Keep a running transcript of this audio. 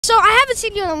So I haven't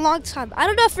seen you in a long time. I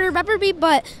don't know if you remember me,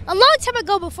 but a long time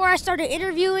ago before I started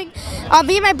interviewing,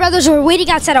 me and my brothers were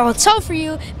waiting outside a hotel for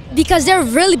you because they're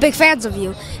really big fans of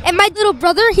you. And my little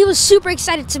brother, he was super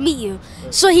excited to meet you.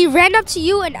 So he ran up to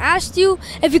you and asked you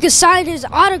if you could sign his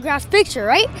autographed picture,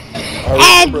 right?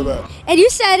 I remember that. And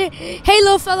you said, hey,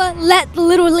 little fella, let the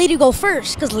little lady go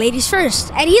first, because ladies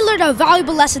first. And he learned a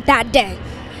valuable lesson that day.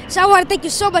 So I want to thank you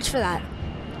so much for that.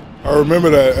 I remember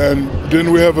that. And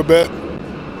didn't we have a bet?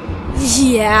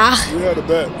 Yeah. We had a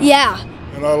bet. Yeah.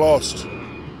 And I lost.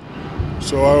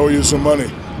 So I owe you some money.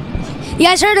 You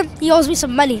guys heard him? He owes me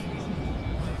some money.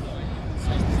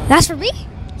 That's for me?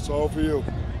 It's all for you.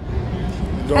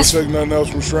 Don't take nothing else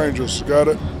from strangers. Got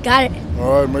it? Got it.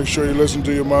 All right, make sure you listen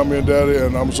to your mommy and daddy,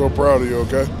 and I'm so proud of you,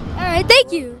 okay? All right,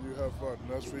 thank you. You have fun.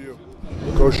 That's for you.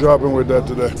 Go shopping with that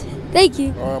today. Thank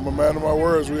you. All right, I'm a man of my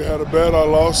words. We had a bet, I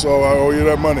lost, so I owe you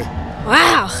that money.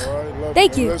 Wow. All right, love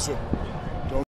Thank you. Listen.